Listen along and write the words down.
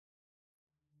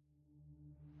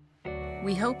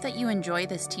We hope that you enjoy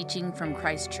this teaching from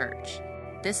Christ Church.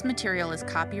 This material is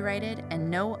copyrighted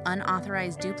and no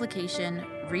unauthorized duplication,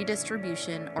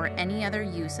 redistribution, or any other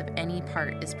use of any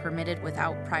part is permitted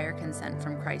without prior consent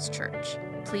from Christ Church.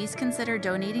 Please consider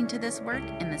donating to this work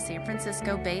in the San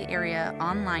Francisco Bay Area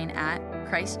online at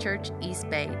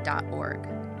christchurcheastbay.org.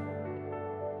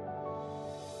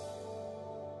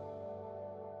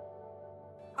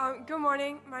 Good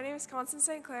morning. My name is Constance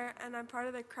St. Clair, and I'm part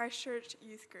of the Christ Church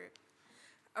youth group.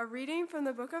 A reading from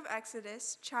the book of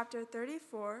Exodus, chapter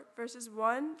 34, verses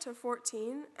 1 to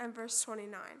 14, and verse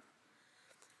 29.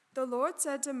 The Lord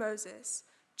said to Moses,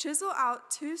 "Chisel out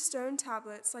 2 stone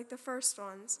tablets like the first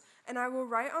ones, and I will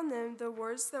write on them the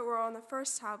words that were on the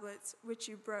first tablets, which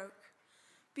you broke.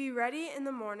 Be ready in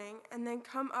the morning, and then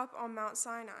come up on Mount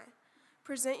Sinai.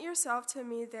 Present yourself to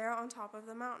me there on top of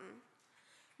the mountain.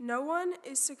 No one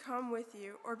is to come with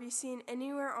you or be seen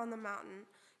anywhere on the mountain.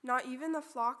 Not even the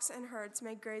flocks and herds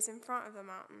may graze in front of the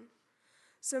mountain."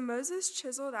 So Moses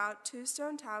chiseled out 2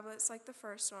 stone tablets like the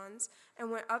first ones and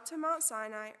went up to Mount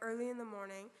Sinai early in the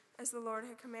morning, as the Lord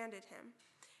had commanded him.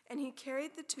 And he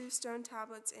carried the 2 stone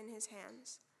tablets in his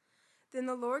hands. Then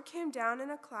the Lord came down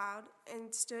in a cloud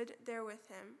and stood there with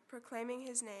him, proclaiming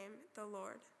his name, the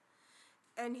Lord.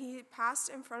 And he passed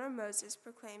in front of Moses,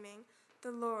 proclaiming,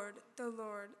 the Lord,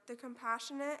 the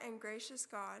compassionate and gracious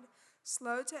God,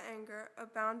 slow to anger,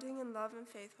 abounding in love and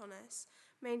faithfulness,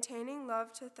 maintaining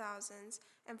love to thousands,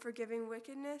 and forgiving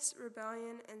wickedness,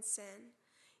 rebellion, and sin.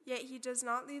 Yet he does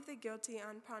not leave the guilty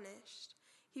unpunished.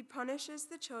 He punishes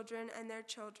the children and their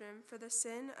children for the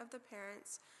sin of the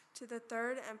parents to the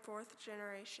 3rd and 4th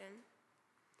generation.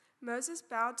 Moses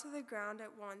bowed to the ground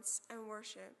at once and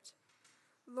worshipped.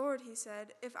 "Lord," he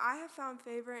said, "if I have found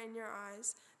favor in your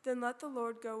eyes, then let the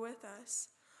Lord go with us.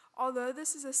 Although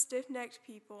this is a stiff-necked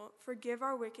people, forgive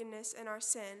our wickedness and our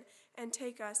sin, and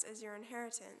take us as your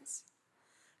inheritance."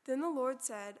 Then the Lord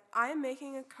said, "I am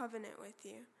making a covenant with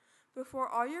you. Before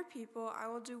all your people I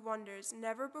will do wonders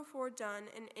never before done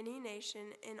in any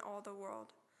nation in all the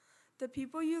world. The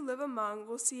people you live among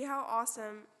will see how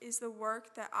awesome is the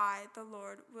work that I, the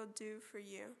Lord, will do for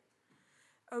you.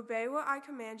 Obey what I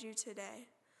command you today.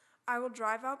 I will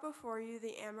drive out before you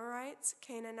the Amorites,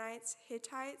 Canaanites,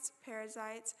 Hittites,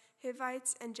 Perizzites,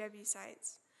 Hivites, and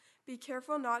Jebusites. Be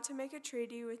careful not to make a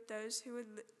treaty with those who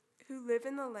live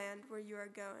in the land where you are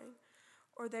going,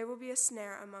 or they will be a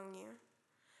snare among you.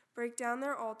 Break down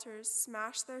their altars,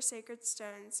 smash their sacred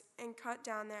stones, and cut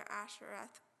down their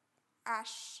Ashereth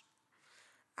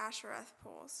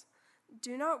poles.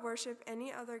 Do not worship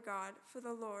any other god, for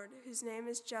the Lord, whose name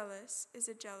is jealous, is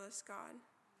a jealous God."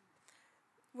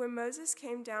 When Moses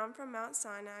came down from Mount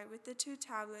Sinai with the 2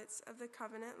 tablets of the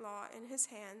covenant law in his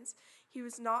hands, he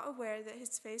was not aware that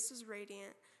his face was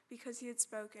radiant, because he had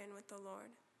spoken with the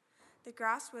Lord. The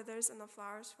grass withers and the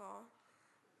flowers fall,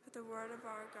 but the word of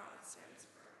our God stands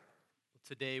firm.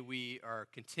 Today we are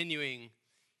continuing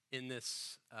in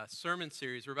this sermon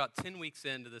series. We're about 10 weeks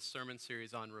into this sermon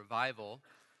series on revival,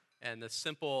 and the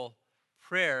simple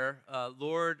prayer,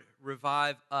 Lord,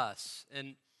 revive us.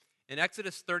 And in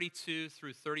Exodus 32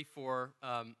 through 34,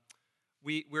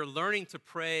 we're learning to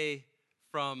pray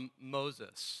from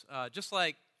Moses. Just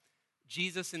like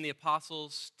Jesus and the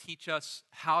apostles teach us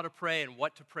how to pray and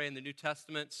what to pray in the New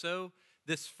Testament, so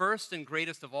this first and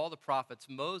greatest of all the prophets,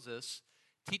 Moses,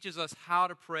 teaches us how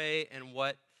to pray and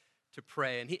what to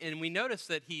pray. And we notice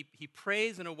that he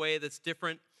prays in a way that's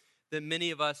different than many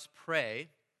of us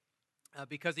pray,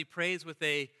 because he prays with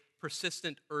a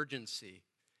persistent urgency.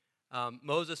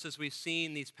 Moses, as we've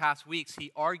seen these past weeks,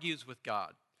 he argues with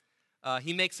God.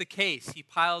 He makes a case. He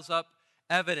piles up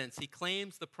evidence. He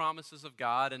claims the promises of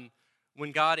God. And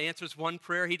when God answers one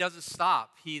prayer, he doesn't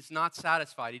stop. He's not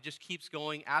satisfied. He just keeps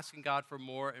going, asking God for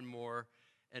more and more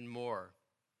and more.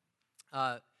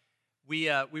 We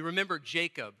remember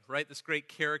Jacob, right? This great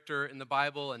character in the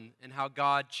Bible, and how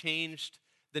God changed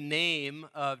the name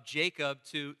of Jacob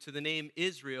to the name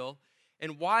Israel.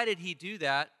 And why did he do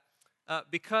that?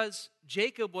 Because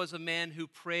Jacob was a man who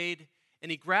prayed,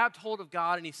 and he grabbed hold of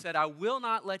God and he said, "I will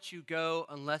not let you go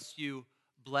unless you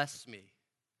bless me."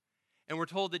 And we're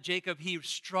told that Jacob, he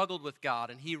struggled with God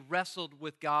and he wrestled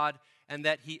with God, and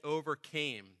that he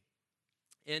overcame.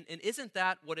 And isn't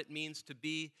that what it means to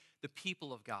be the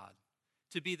people of God?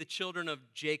 To be the children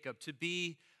of Jacob, to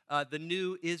be the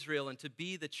new Israel, and to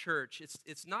be the church.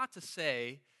 It's not to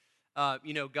say,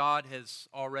 God has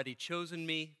already chosen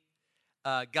me.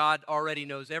 God already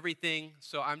knows everything,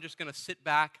 so I'm just going to sit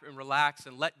back and relax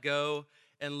and let go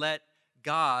and let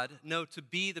God. No, to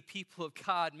be the people of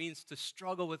God means to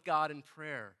struggle with God in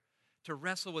prayer, to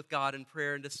wrestle with God in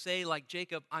prayer and to say, like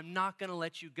Jacob, I'm not going to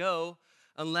let you go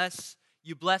unless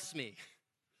you bless me.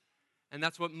 And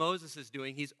that's what Moses is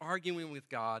doing. He's arguing with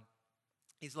God.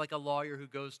 He's like a lawyer who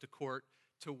goes to court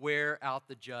to wear out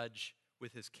the judge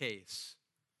with his case.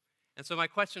 And so my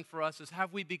question for us is,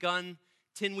 have we begun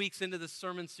 10 weeks into this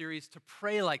sermon series to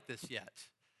pray like this yet?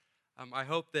 I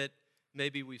hope that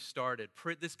maybe we've started.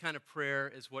 This kind of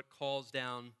prayer is what calls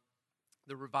down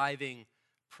the reviving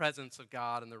presence of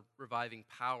God and the reviving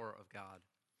power of God.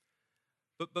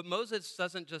 But Moses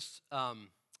doesn't just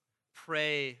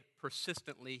pray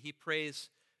persistently, he prays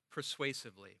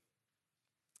persuasively.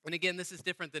 And again, this is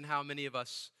different than how many of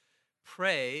us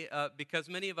pray because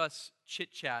many of us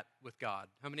chit-chat with God.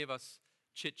 How many of us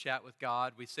chit-chat with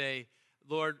God? We say,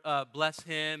 Lord, bless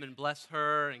him and bless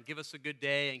her and give us a good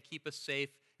day and keep us safe,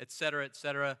 et cetera, et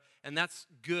cetera. And that's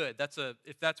good.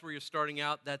 If that's where you're starting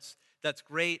out, that's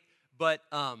great. But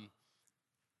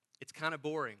it's kind of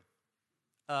boring.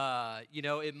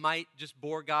 It might just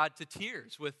bore God to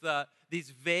tears with these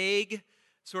vague,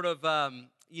 sort of,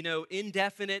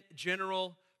 indefinite,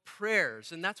 general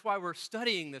prayers. And that's why we're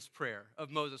studying this prayer of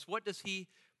Moses. What does he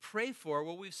pray for?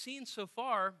 Well, we've seen so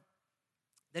far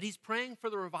that he's praying for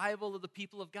the revival of the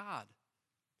people of God.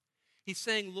 He's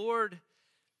saying, Lord,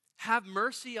 have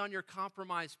mercy on your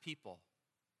compromised people.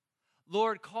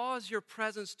 Lord, cause your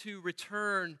presence to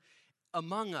return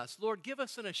among us. Lord, give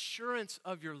us an assurance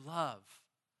of your love.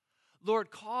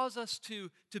 Lord, cause us to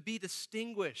be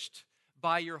distinguished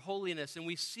by your holiness. And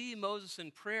we see Moses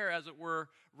in prayer, as it were,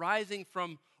 rising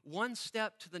from one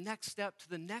step to the next step to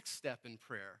the next step in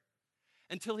prayer,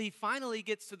 until he finally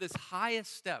gets to this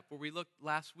highest step where we looked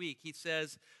last week. He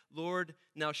says, Lord,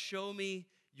 now show me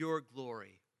your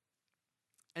glory.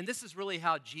 And this is really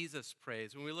how Jesus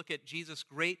prays. When we look at Jesus'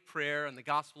 great prayer in the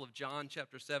Gospel of John,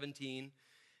 chapter 17,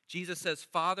 Jesus says,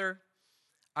 Father,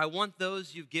 I want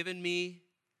those you've given me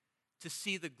to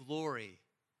see the glory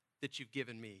that you've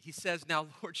given me. He says, now,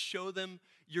 Lord, show them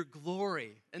your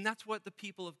glory. And that's what the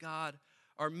people of God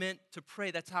are meant to pray.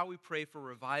 That's how we pray for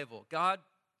revival. God,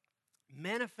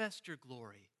 manifest your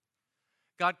glory.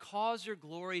 God, cause your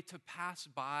glory to pass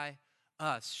by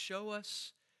us. Show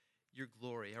us your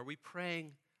glory. Are we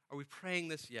praying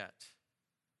this yet?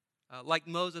 Like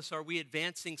Moses, are we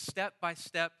advancing step by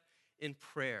step in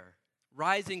prayer?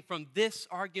 Rising from this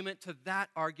argument to that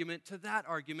argument to that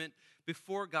argument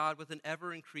before God with an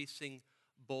ever-increasing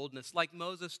boldness. Like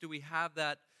Moses, do we have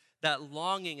that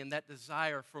longing and that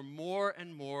desire for more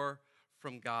and more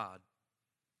from God?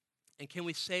 And can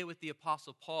we say with the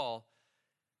Apostle Paul,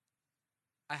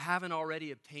 I haven't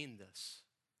already obtained this.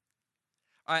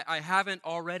 I haven't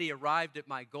already arrived at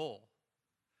my goal.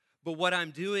 But what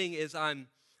I'm doing is I'm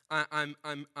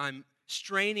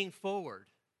straining forward.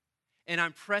 And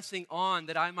I'm pressing on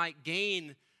that I might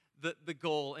gain the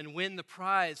goal and win the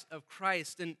prize of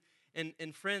Christ.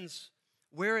 And friends,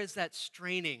 where is that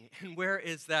straining and where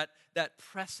is that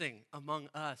pressing among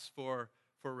us for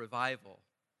revival?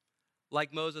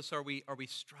 Like Moses, are we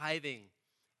striving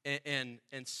and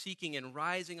seeking and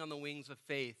rising on the wings of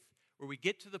faith, where we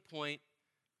get to the point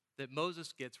that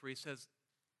Moses gets, where he says,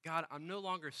 God, I'm no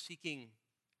longer seeking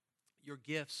your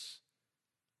gifts.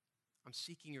 I'm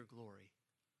seeking your glory.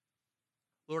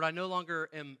 Lord, I no longer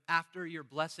am after your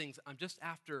blessings. I'm just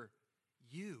after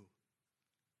you.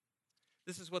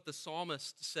 This is what the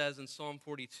psalmist says in Psalm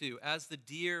 42. As the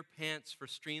deer pants for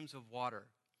streams of water,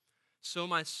 so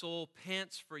my soul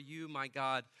pants for you, my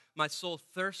God. My soul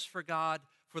thirsts for God,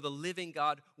 for the living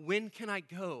God. When can I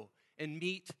go and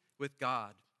meet with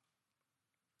God?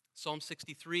 Psalm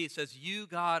 63 says, you,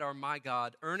 God, are my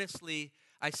God. Earnestly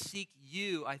I seek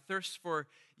you. I thirst for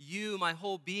you. My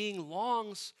whole being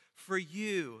longs for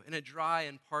you in a dry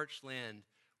and parched land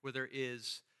where there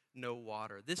is no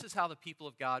water. This is how the people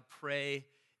of God pray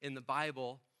in the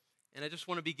Bible. And I just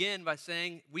want to begin by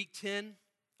saying, week 10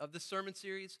 of this sermon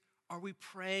series, are we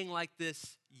praying like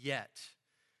this yet?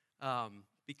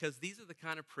 Because these are the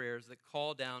kind of prayers that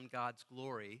call down God's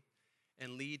glory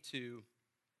and lead to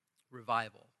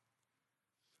revival.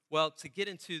 Well, to get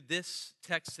into this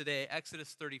text today,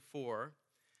 Exodus 34,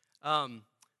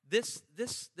 this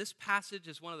passage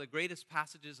is one of the greatest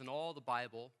passages in all the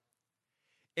Bible,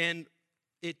 and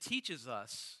it teaches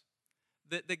us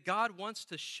that God wants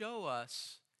to show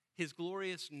us his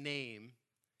glorious name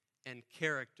and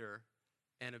character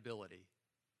and ability.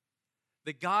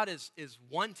 That God is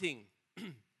wanting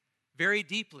very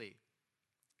deeply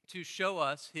to show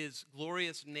us his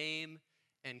glorious name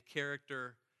and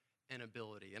character and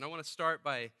ability. And I want to start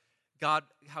by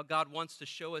how God wants to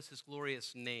show us his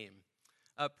glorious name.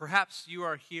 Perhaps you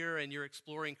are here and you're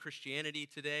exploring Christianity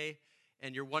today,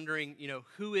 and you're wondering,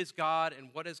 who is God and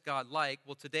what is God like?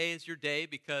 Well, today is your day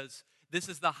because this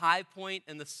is the high point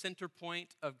and the center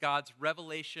point of God's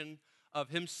revelation of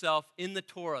himself in the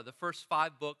Torah, the first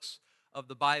 5 books of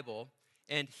the Bible.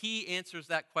 And he answers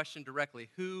that question directly.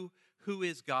 Who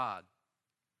is God?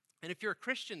 And if you're a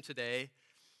Christian today,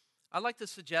 I'd like to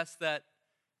suggest that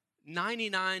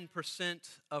 99%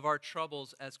 of our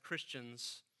troubles as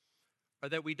Christians are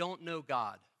that we don't know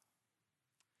God,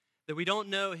 that we don't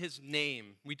know his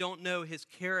name, we don't know his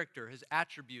character, his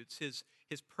attributes,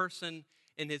 his person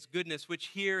and his goodness, which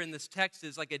here in this text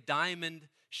is like a diamond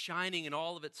shining in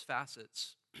all of its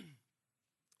facets.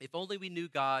 If only we knew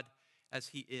God as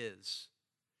he is,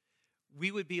 we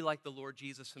would be like the Lord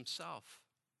Jesus himself.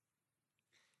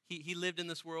 He lived in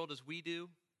this world as we do.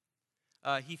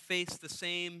 He faced the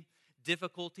same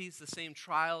difficulties, the same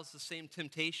trials, the same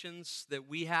temptations that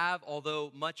we have,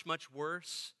 although much, much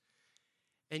worse.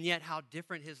 And yet how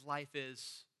different his life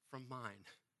is from mine,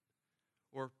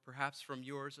 or perhaps from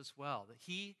yours as well. That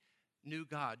he knew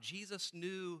God. Jesus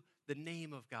knew the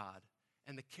name of God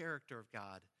and the character of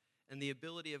God and the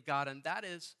ability of God, and that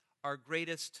is our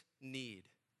greatest need.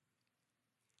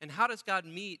 And how does God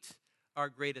meet our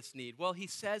greatest need? Well, he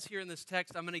says here in this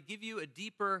text, I'm going to give you a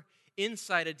deeper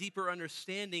insight, a deeper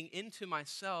understanding into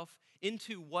myself,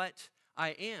 into what I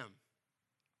am.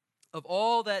 Of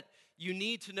all that you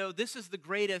need to know, this is the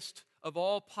greatest of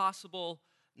all possible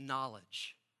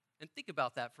knowledge. And think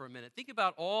about that for a minute. Think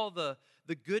about all the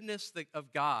goodness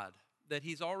of God that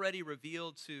he's already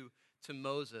revealed to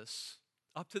Moses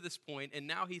up to this point. And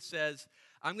now he says,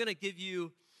 I'm going to give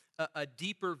you a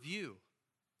deeper view.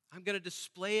 I'm going to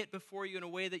display it before you in a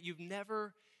way that you've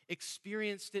never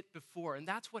experienced it before. And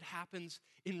that's what happens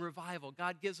in revival.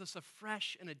 God gives us a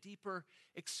fresh and a deeper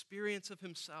experience of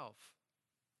himself.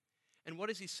 And what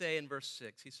does he say in verse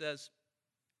 6? He says,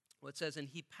 it says, and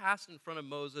he passed in front of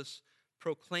Moses,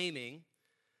 proclaiming,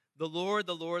 the Lord,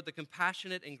 the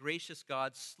compassionate and gracious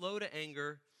God, slow to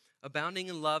anger, abounding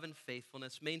in love and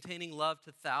faithfulness, maintaining love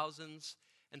to thousands,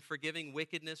 and forgiving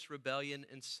wickedness, rebellion,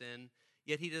 and sin.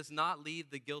 Yet he does not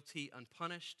leave the guilty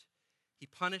unpunished. He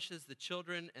punishes the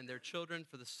children and their children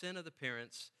for the sin of the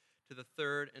parents to the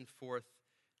 3rd and 4th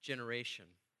generation.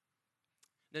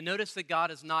 Now notice that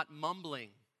God is not mumbling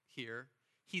here.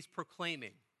 He's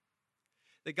proclaiming.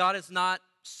 That God is not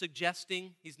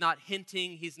suggesting, he's not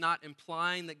hinting, he's not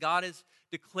implying, that God is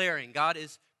declaring, God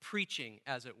is preaching,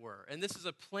 as it were. And this is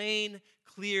a plain,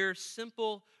 clear,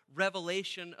 simple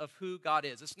revelation of who God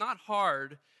is. It's not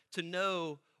hard to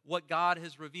know what God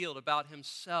has revealed about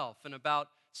himself and about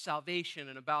salvation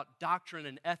and about doctrine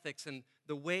and ethics and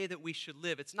the way that we should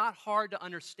live. It's not hard to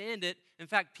understand it. In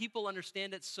fact, people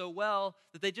understand it so well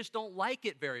that they just don't like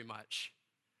it very much.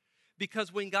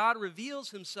 Because when God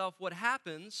reveals himself, what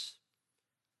happens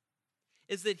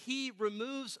is that he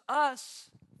removes us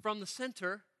from the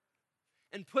center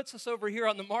and puts us over here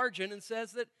on the margin and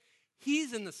says that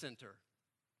he's in the center.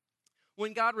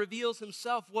 When God reveals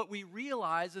himself, what we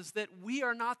realize is that we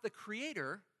are not the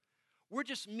creator. We're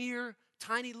just mere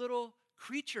tiny little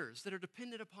creatures that are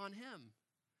dependent upon him.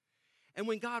 And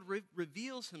when God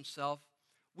reveals himself,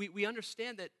 we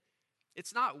understand that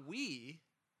it's not we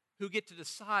who get to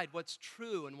decide what's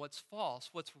true and what's false,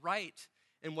 what's right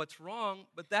and what's wrong,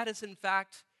 but that has in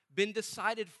fact been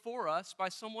decided for us by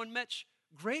someone much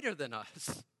greater than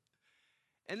us.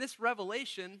 And this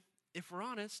revelation, if we're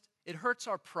honest, it hurts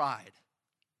our pride.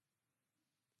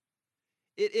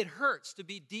 It hurts to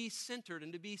be de-centered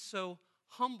and to be so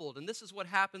humbled. And this is what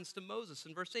happens to Moses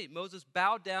in verse 8. Moses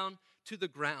bowed down to the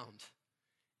ground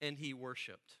and he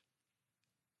worshiped.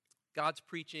 God's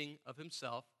preaching of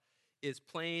himself is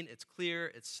plain, it's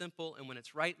clear, it's simple, and when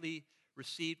it's rightly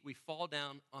received, we fall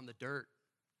down on the dirt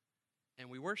and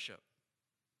we worship.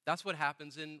 That's what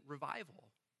happens in revival.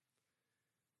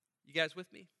 You guys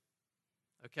with me?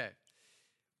 Okay.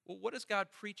 Well, what does God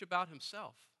preach about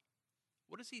himself?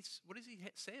 What does he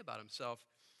say about himself?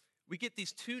 We get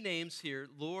these two names here,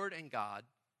 Lord and God,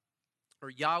 or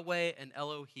Yahweh and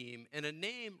Elohim, and a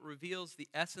name reveals the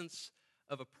essence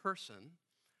of a person.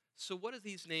 So what do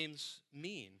these names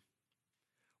mean?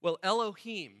 Well,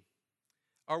 Elohim,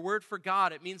 our word for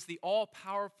God, it means the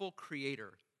all-powerful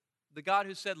creator. The God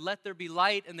who said, let there be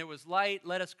light, and there was light.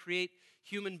 Let us create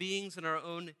human beings in our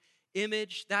own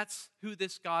image. That's who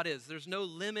this God is. There's no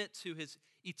limit to his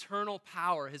eternal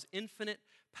power, his infinite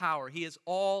power. He is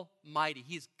almighty.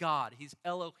 He's God. He's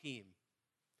Elohim.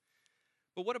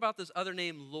 But what about this other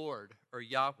name, Lord, or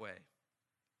Yahweh?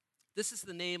 This is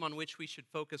the name on which we should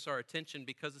focus our attention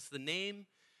because it's the name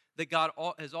that God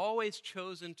has always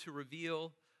chosen to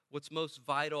reveal what's most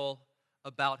vital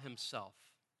about himself.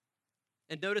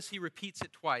 And notice he repeats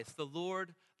it twice, the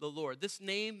Lord, the Lord. This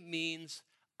name means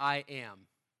I am.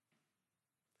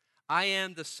 I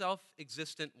am the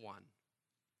self-existent one.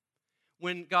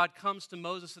 When God comes to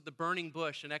Moses at the burning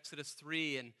bush in Exodus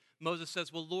 3, and Moses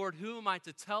says, well, Lord, who am I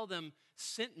to tell them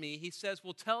sent me? He says,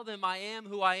 well, tell them I am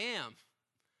who I am.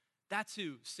 That's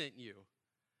who sent you.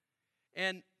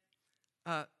 And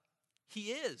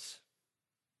he is.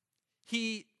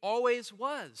 He always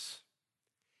was.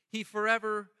 He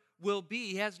forever will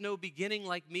be. He has no beginning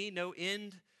like me, no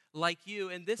end like you.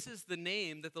 And this is the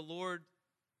name that the Lord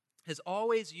has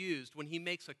always used when he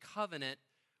makes a covenant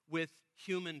with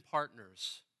human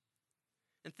partners.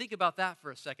 And think about that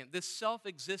for a second. This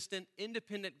self-existent,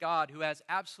 independent God who has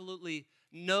absolutely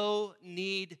no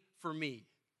need for me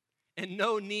and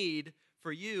no need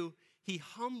for you, he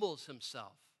humbles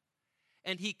himself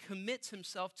and he commits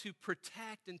himself to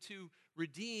protect and to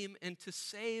redeem and to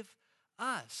save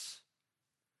us.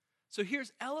 So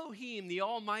here's Elohim, the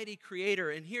almighty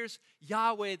creator, and here's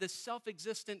Yahweh, the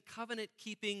self-existent,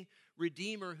 covenant-keeping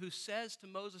redeemer who says to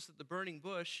Moses at the burning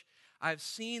bush, I've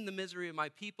seen the misery of my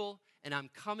people, and I'm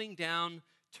coming down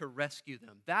to rescue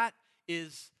them. That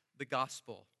is the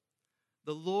gospel.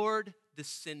 The Lord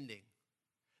descending,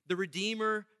 the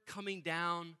Redeemer coming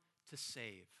down to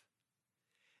save.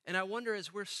 And I wonder,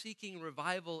 as we're seeking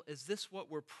revival, is this what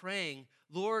we're praying?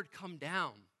 Lord, come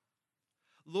down.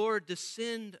 Lord,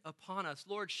 descend upon us.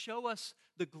 Lord, show us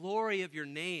the glory of your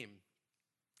name.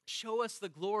 Show us the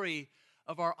glory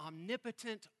of our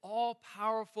omnipotent,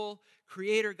 all-powerful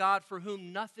Creator God for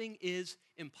whom nothing is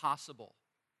impossible.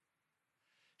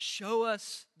 Show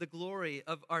us the glory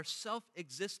of our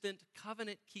self-existent,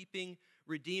 covenant-keeping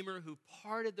Redeemer who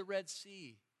parted the Red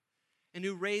Sea and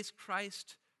who raised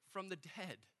Christ from the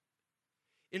dead.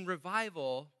 In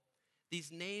revival,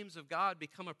 these names of God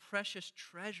become a precious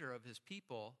treasure of his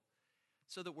people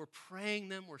so that we're praying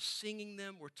them, we're singing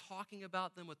them, we're talking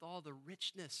about them with all the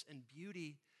richness and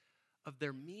beauty of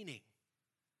their meaning.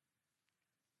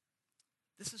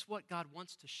 This is what God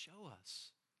wants to show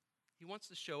us. He wants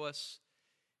to show us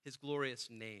his glorious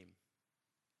name.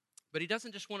 But he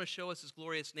doesn't just want to show us his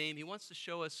glorious name, he wants to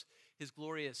show us his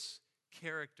glorious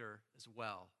character as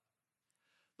well.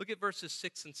 Look at verses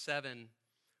 6 and 7,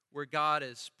 where God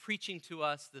is preaching to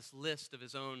us this list of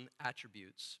his own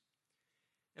attributes.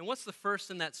 And what's the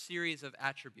first in that series of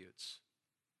attributes?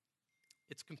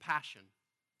 It's compassion.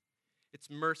 It's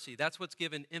mercy. That's what's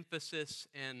given emphasis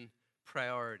and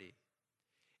priority.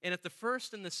 And if the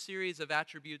first in the series of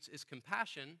attributes is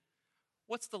compassion,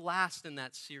 what's the last in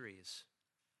that series?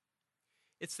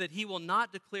 It's that he will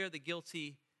not declare the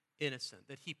guilty innocent,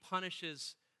 that he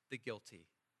punishes the guilty.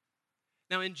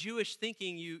 Now, in Jewish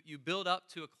thinking, you build up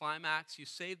to a climax, you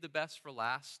save the best for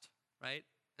last, right?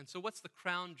 And so what's the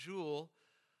crown jewel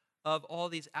of all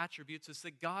these attributes is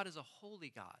that God is a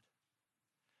holy God.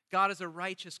 God is a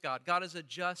righteous God. God is a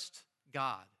just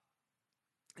God.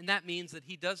 And that means that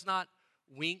he does not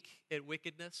wink at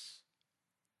wickedness.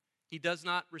 He does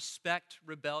not respect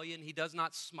rebellion. He does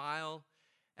not smile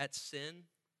at sin.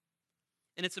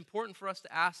 And it's important for us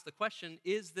to ask the question,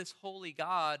 is this holy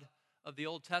God of the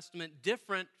Old Testament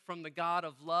different from the God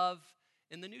of love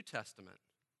in the New Testament?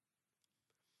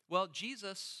 Well,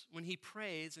 Jesus, when he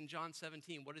prays in John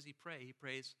 17, what does he pray? He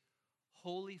prays,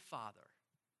 Holy Father,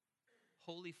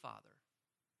 Holy Father.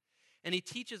 And he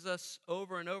teaches us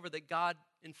over and over that God,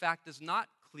 in fact, does not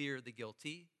clear the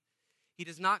guilty. He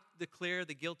does not declare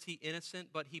the guilty innocent,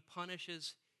 but he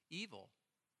punishes evil.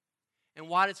 And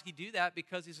why does he do that?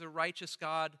 Because he's a righteous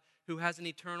God who has an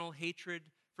eternal hatred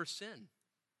for sin.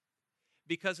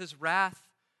 Because his wrath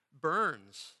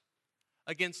burns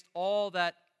against all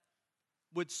that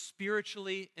would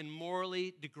spiritually and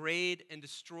morally degrade and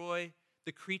destroy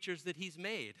the creatures that he's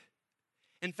made.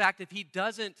 In fact, if he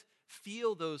doesn't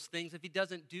feel those things, if he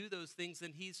doesn't do those things,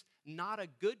 then he's not a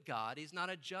good God. He's not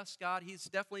a just God. He's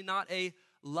definitely not a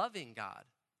loving God.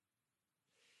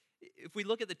 If we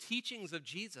look at the teachings of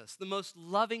Jesus, the most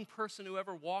loving person who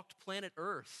ever walked planet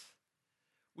Earth,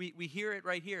 we hear it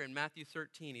right here in Matthew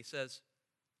 13. He says,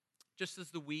 just as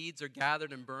the weeds are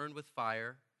gathered and burned with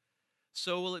fire,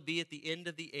 so will it be at the end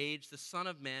of the age. The Son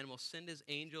of Man will send his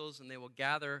angels, and they will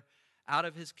gather out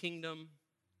of his kingdom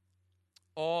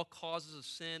all causes of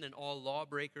sin and all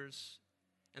lawbreakers,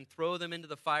 and throw them into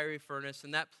the fiery furnace.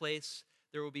 In that place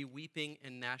there will be weeping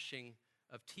and gnashing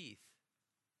of teeth.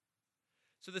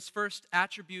 So this first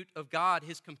attribute of God,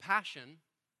 his compassion,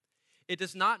 it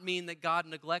does not mean that God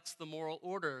neglects the moral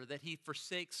order, that he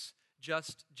forsakes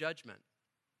just judgment.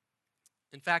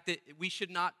 In fact, we should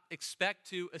not expect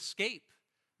to escape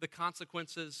the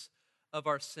consequences of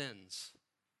our sins.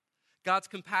 God's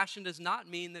compassion does not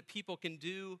mean that people can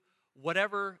do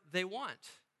whatever they want.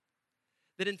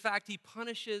 That in fact, he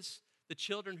punishes the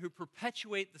children who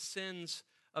perpetuate the sins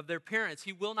of their parents.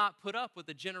 He will not put up with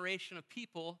a generation of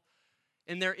people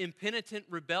in their impenitent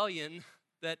rebellion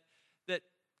that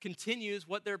continues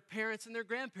what their parents and their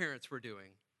grandparents were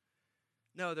doing.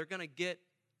 No, they're going to get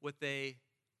what they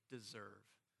deserve.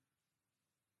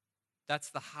 That's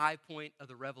the high point of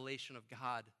the revelation of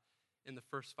God in the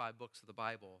first 5 books of the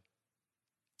Bible.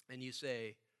 And you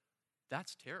say,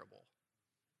 that's terrible.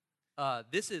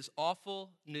 This is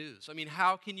awful news. I mean,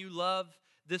 how can you love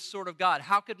this sort of God?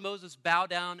 How could Moses bow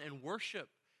down and worship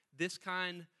this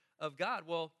kind of God?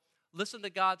 Well, listen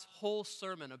to God's whole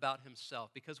sermon about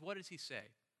himself, because what does he say?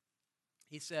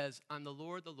 He says, I'm the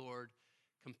Lord,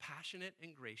 compassionate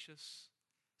and gracious,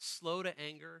 slow to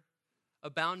anger,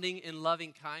 abounding in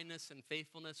loving kindness and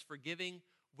faithfulness, forgiving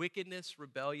wickedness,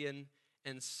 rebellion,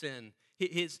 and sin.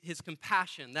 His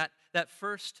compassion, that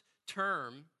first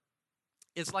term,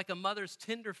 is like a mother's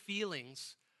tender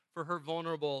feelings for her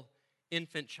vulnerable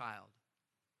infant child.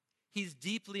 He's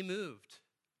deeply moved.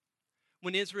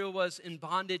 When Israel was in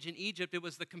bondage in Egypt, it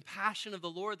was the compassion of the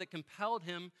Lord that compelled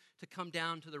him to come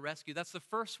down to the rescue. That's the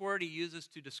first word he uses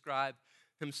to describe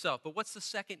himself. But what's the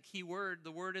second key word?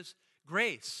 The word is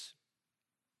grace.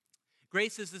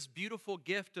 Grace is this beautiful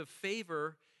gift of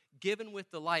favor given with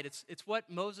delight. It's what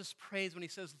Moses prays when he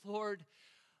says, Lord,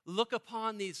 look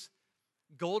upon these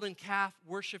golden calf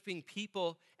worshiping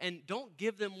people and don't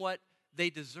give them what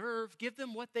they deserve. Give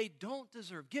them what they don't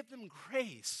deserve. Give them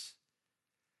grace.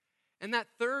 And that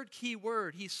third key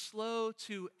word, he's slow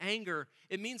to anger.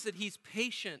 It means that he's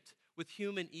patient with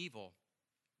human evil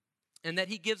and that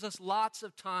he gives us lots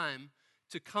of time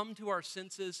to come to our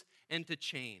senses and to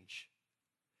change.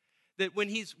 That when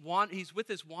he's with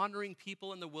his wandering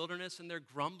people in the wilderness and they're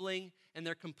grumbling and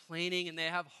they're complaining and they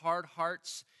have hard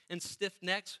hearts and stiff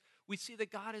necks, we see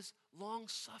that God is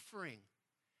long-suffering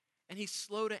and he's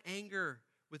slow to anger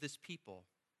with his people.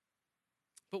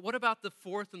 But what about the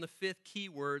fourth and the fifth key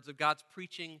words of God's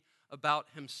preaching about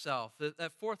himself?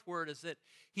 That fourth word is that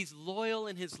he's loyal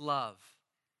in his love.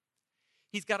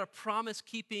 He's got a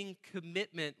promise-keeping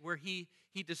commitment where he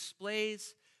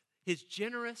displays his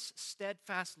generous,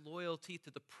 steadfast loyalty to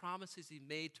the promises he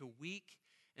made to weak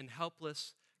and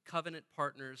helpless covenant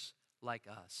partners like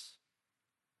us.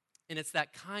 And it's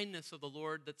that kindness of the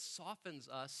Lord that softens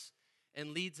us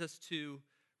and leads us to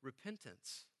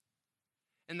repentance.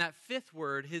 And that fifth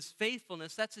word, his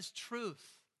faithfulness, that's his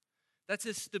truth. That's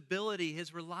his stability,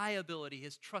 his reliability,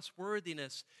 his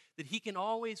trustworthiness, that he can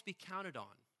always be counted on.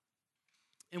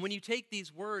 And when you take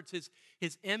these words,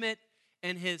 his emet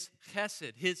and his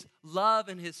chesed, his love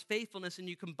and his faithfulness, and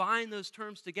you combine those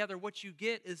terms together, what you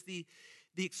get is the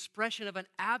expression of an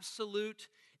absolute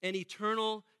and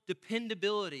eternal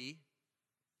dependability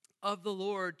of the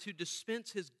Lord to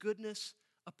dispense his goodness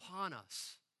upon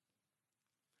us.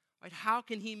 Right? How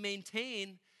can he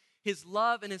maintain his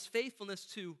love and his faithfulness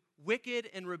to wicked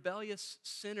and rebellious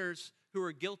sinners who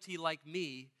are guilty like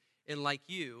me and like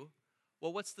you?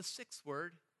 Well, what's the sixth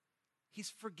word? He's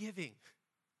forgiving.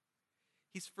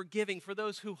 He's forgiving for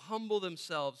those who humble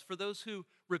themselves, for those who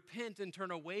repent and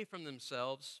turn away from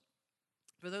themselves,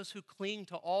 for those who cling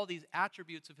to all these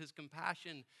attributes of his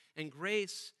compassion and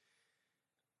grace.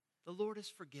 The Lord is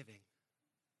forgiving.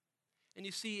 And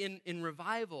you see, in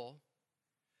revival,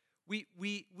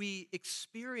 we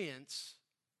experience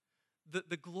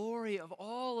the glory of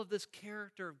all of this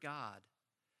character of God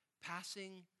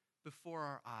passing before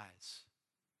our eyes.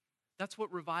 That's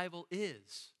what revival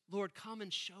is. Lord, come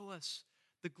and show us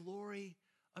the glory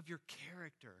of your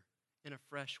character in a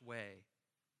fresh way.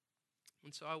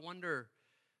 And so I wonder,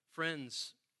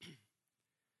 friends,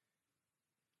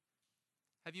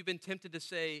 have you been tempted to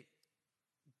say,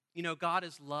 you know, God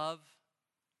is love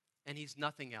and he's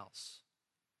nothing else?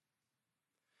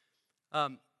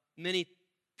 Many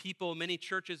people, many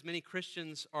churches, many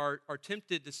Christians are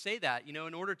tempted to say that. You know,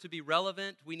 in order to be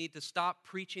relevant, we need to stop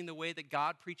preaching the way that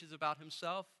God preaches about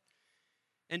himself.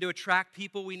 And to attract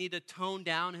people, we need to tone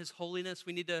down his holiness.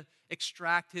 We need to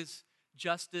extract his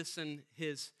justice and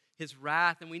his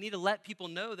wrath. And we need to let people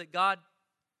know that God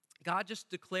just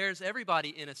declares everybody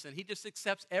innocent. He just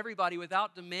accepts everybody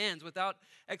without demands, without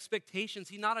expectations.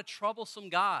 He's not a troublesome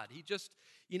God. He just,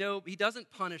 he doesn't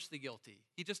punish the guilty.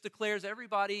 He just declares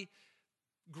everybody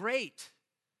great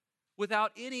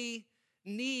without any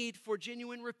need for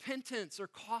genuine repentance or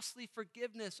costly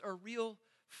forgiveness or real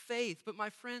faith. But my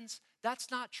friends,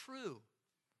 that's not true.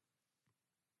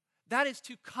 That is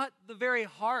to cut the very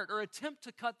heart or attempt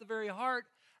to cut the very heart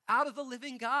out of the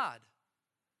living God.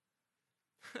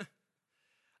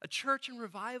 A church in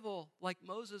revival, like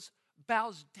Moses,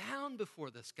 bows down before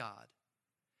this God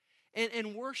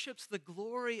and worships the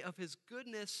glory of his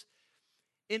goodness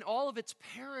in all of its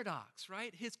paradox,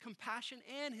 right? His compassion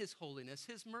and his holiness,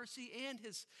 his mercy and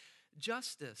his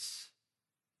justice.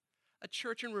 A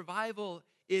church in revival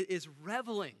is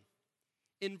reveling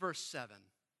in verse 7,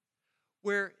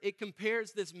 where it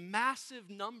compares this massive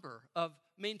number of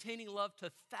maintaining love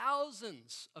to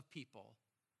thousands of people,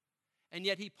 and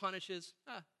yet he punishes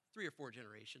 3 or 4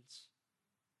 generations.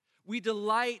 We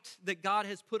delight that God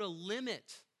has put a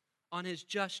limit on his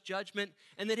just judgment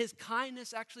and that his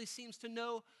kindness actually seems to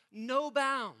know no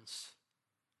bounds.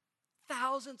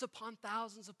 Thousands upon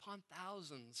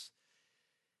thousands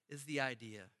is the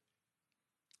idea.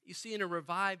 You see, in a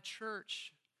revived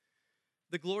church,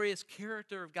 the glorious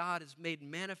character of God is made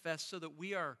manifest so that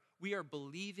we are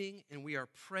believing and we are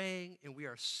praying and we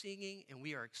are singing and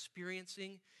we are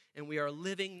experiencing and we are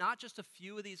living not just a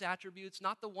few of these attributes,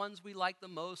 not the ones we like the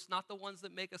most, not the ones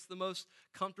that make us the most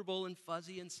comfortable and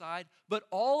fuzzy inside, but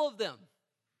all of them.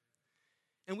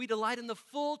 And we delight in the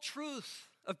full truth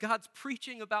of God's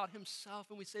preaching about himself,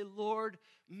 and we say, Lord,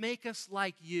 make us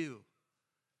like you.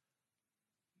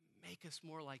 Make us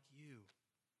more like you.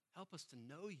 Help us to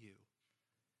know you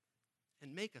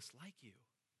and make us like you.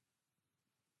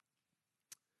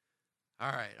 All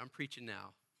right, I'm preaching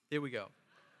now. Here we go.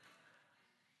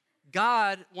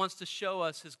 God wants to show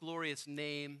us his glorious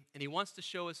name, and he wants to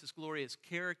show us his glorious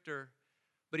character,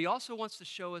 but he also wants to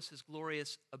show us his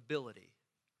glorious ability,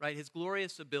 right? His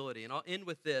glorious ability. And I'll end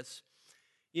with this.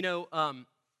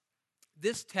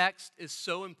 This text is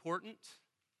so important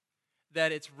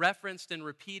that it's referenced and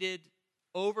repeated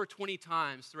over 20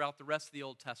 times throughout the rest of the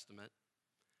Old Testament.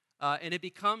 And it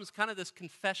becomes kind of this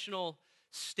confessional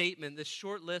statement, this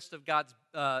short list of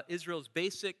Israel's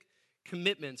basic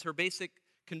commitments, her basic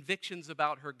convictions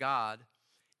about her God.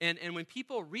 And when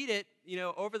people read it,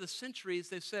 over the centuries,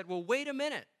 they've said, well, wait a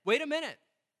minute.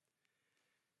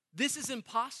 This is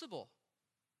impossible.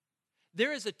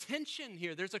 There is a tension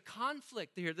here. There's a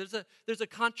conflict here. There's a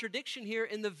contradiction here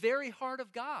in the very heart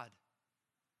of God.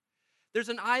 There's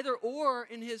an either or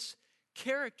in his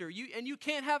character. You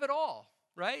can't have it all,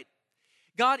 right?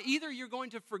 God, either you're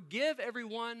going to forgive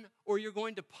everyone or you're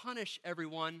going to punish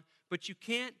everyone, but you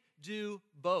can't do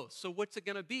both. So what's it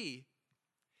going to be?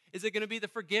 Is it going to be the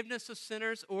forgiveness of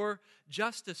sinners or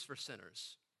justice for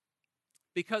sinners?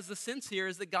 Because the sense here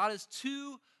is that God is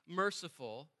too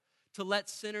merciful to let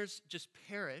sinners just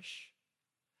perish,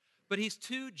 but he's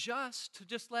too just to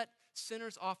just let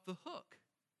sinners off the hook.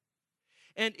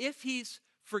 And if he's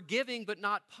forgiving but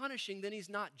not punishing, then he's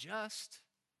not just.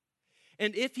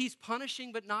 And if he's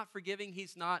punishing but not forgiving,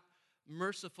 he's not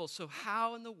merciful. So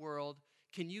how in the world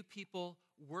can you people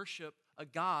worship a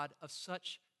God of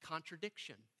such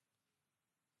contradiction?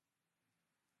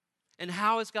 And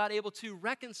how is God able to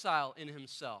reconcile in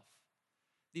himself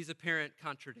these apparent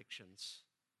contradictions?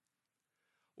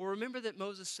 Well, remember that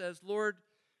Moses says, Lord,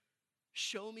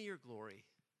 show me your glory.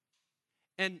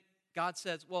 And God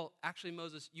says, well, actually,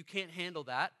 Moses, you can't handle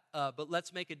that, but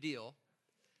let's make a deal.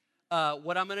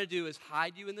 What I'm going to do is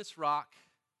hide you in this rock.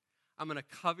 I'm going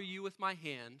to cover you with my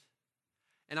hand,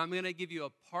 and I'm going to give you a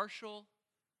partial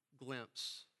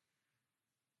glimpse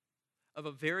of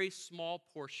a very small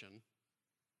portion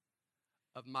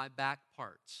of my back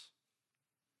parts.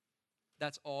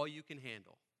 That's all you can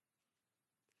handle.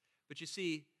 But you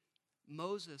see,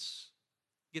 Moses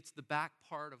gets the back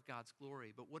part of God's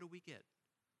glory, but what do we get?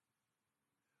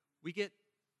 We get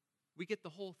the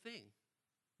whole thing.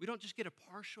 We don't just get a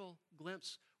partial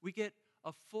glimpse. We get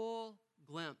a full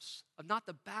glimpse of not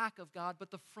the back of God, but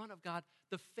the front of God,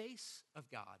 the face of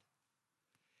God.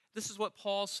 This is what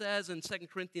Paul says in 2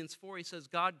 Corinthians 4. He says,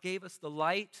 God gave us the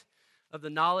light of the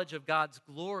knowledge of God's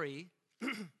glory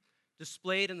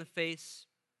displayed in the face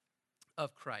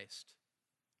of Christ.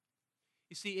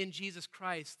 You see, in Jesus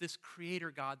Christ, this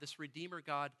creator God, this redeemer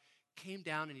God, came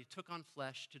down and he took on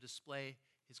flesh to display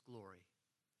his glory.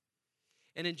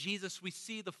 And in Jesus, we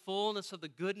see the fullness of the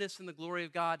goodness and the glory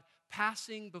of God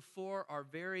passing before our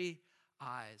very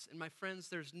eyes. And my friends,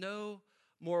 there's no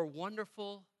more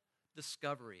wonderful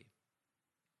discovery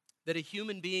that a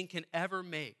human being can ever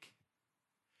make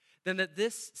than that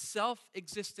this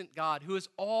self-existent God, who is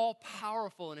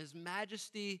all-powerful in his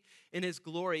majesty and his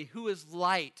glory, who is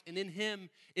light, and in him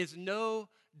is no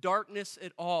darkness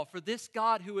at all. For this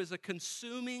God who is a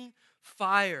consuming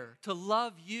fire, to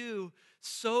love you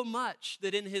so much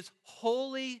that in his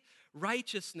holy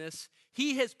righteousness,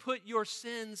 he has put your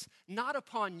sins not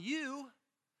upon you,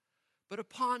 but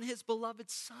upon his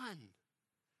beloved Son.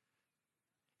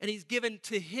 And he's given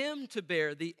to him to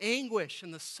bear the anguish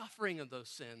and the suffering of those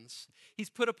sins. He's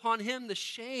put upon him the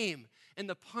shame and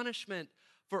the punishment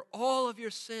for all of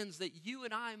your sins, that you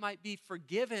and I might be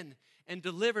forgiven and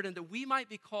delivered, and that we might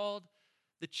be called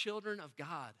the children of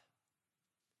God.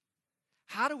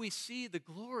 How do we see the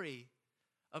glory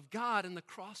of God in the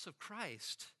cross of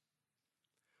Christ?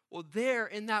 Well, there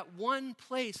in that one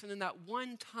place and in that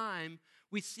one time,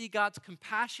 we see God's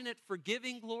compassionate,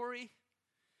 forgiving glory,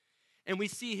 and we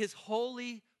see his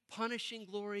holy, punishing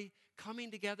glory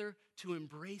coming together to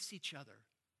embrace each other.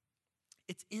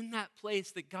 It's in that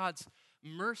place that God's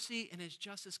mercy and his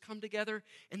justice come together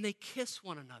and they kiss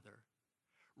one another.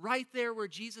 Right there where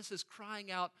Jesus is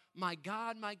crying out, my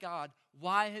God,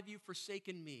 why have you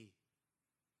forsaken me?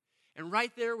 And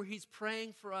right there where he's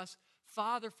praying for us,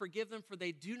 Father, forgive them, for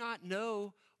they do not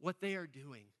know what they are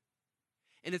doing.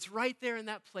 And it's right there in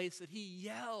that place that he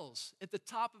yells at the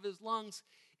top of his lungs,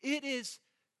 it is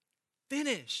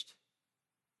finished.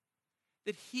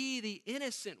 That he, the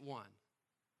innocent one,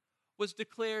 was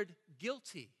declared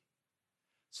guilty,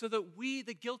 so that we,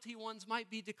 the guilty ones, might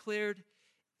be declared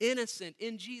innocent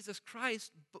in Jesus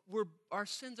Christ. But our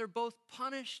sins are both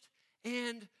punished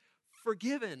and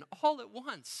forgiven all at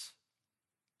once.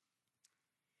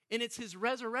 And it's his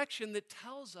resurrection that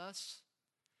tells us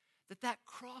that that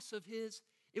cross of his,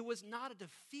 it was not a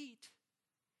defeat.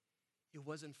 It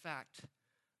was, in fact,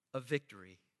 a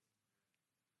victory.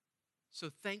 So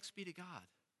thanks be to God.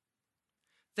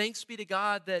 Thanks be to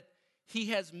God that he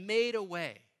has made a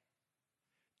way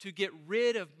to get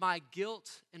rid of my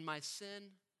guilt and my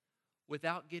sin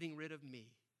without getting rid of me.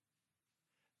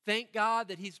 Thank God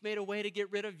that he's made a way to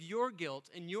get rid of your guilt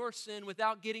and your sin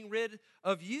without getting rid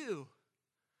of you.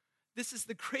 This is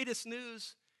the greatest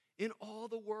news in all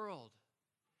the world.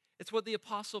 It's what the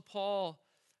Apostle Paul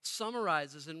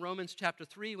summarizes in Romans chapter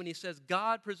 3 when he says,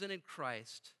 God presented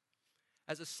Christ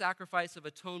as a sacrifice of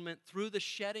atonement through the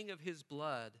shedding of his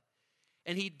blood.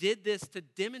 And he did this to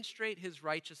demonstrate his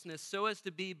righteousness so as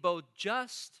to be both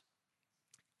just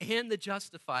and the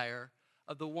justifier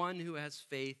of the one who has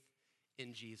faith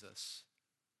in Jesus.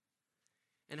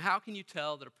 And how can you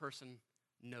tell that a person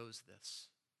knows this?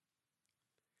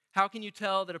 How can you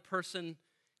tell that a person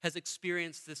has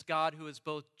experienced this God who is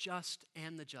both just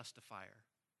and the justifier?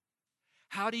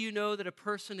 How do you know that a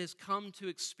person has come to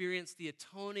experience the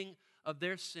atoning of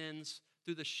their sins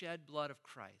through the shed blood of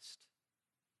Christ?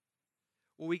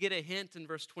 Well, we get a hint in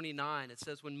verse 29. It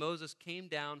says, when Moses came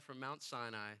down from Mount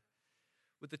Sinai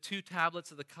with the 2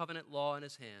 tablets of the covenant law in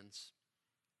his hands,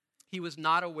 he was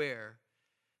not aware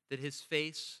that his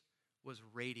face was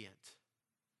radiant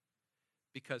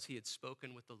because he had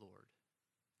spoken with the Lord.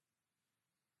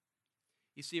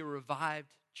 You see, a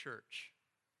revived church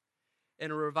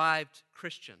and a revived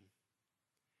Christian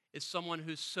is someone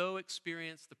who's so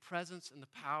experienced the presence and the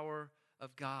power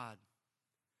of God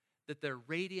that they're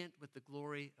radiant with the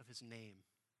glory of his name.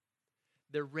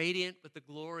 They're radiant with the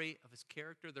glory of his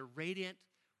character. They're radiant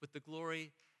with the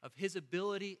glory of his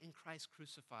ability in Christ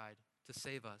crucified to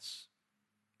save us.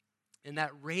 And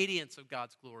that radiance of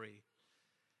God's glory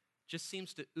just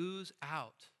seems to ooze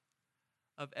out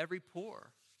of every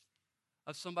pore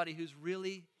of somebody who's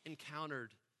really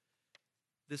encountered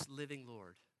this living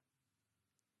Lord.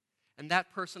 And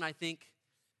that person, I think,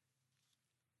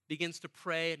 begins to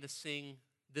pray and to sing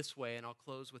this way, and I'll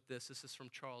close with this. This is from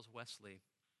Charles Wesley.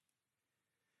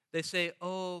 They say,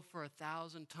 oh, for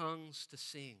 1,000 tongues to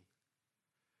sing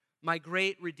my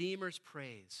great Redeemer's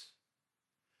praise,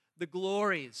 the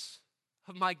glories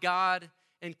of my God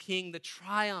and King, the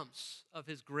triumphs of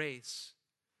his grace.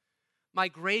 My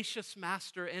gracious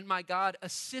Master and my God,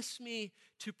 assist me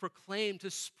to proclaim,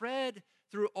 to spread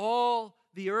through all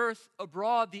the earth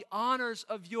abroad the honors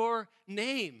of your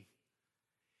name.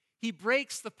 He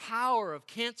breaks the power of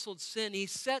canceled sin. He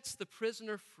sets the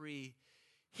prisoner free.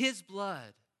 His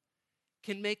blood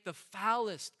can make the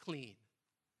foulest clean.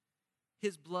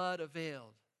 His blood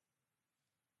availed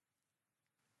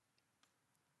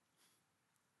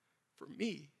for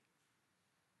me,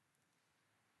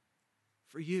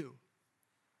 for you,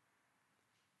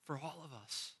 for all of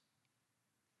us.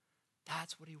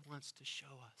 That's what he wants to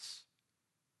show us.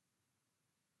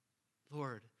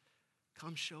 Lord,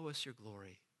 come show us your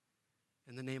glory.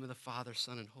 In the name of the Father,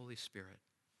 Son, and Holy Spirit,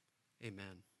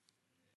 amen.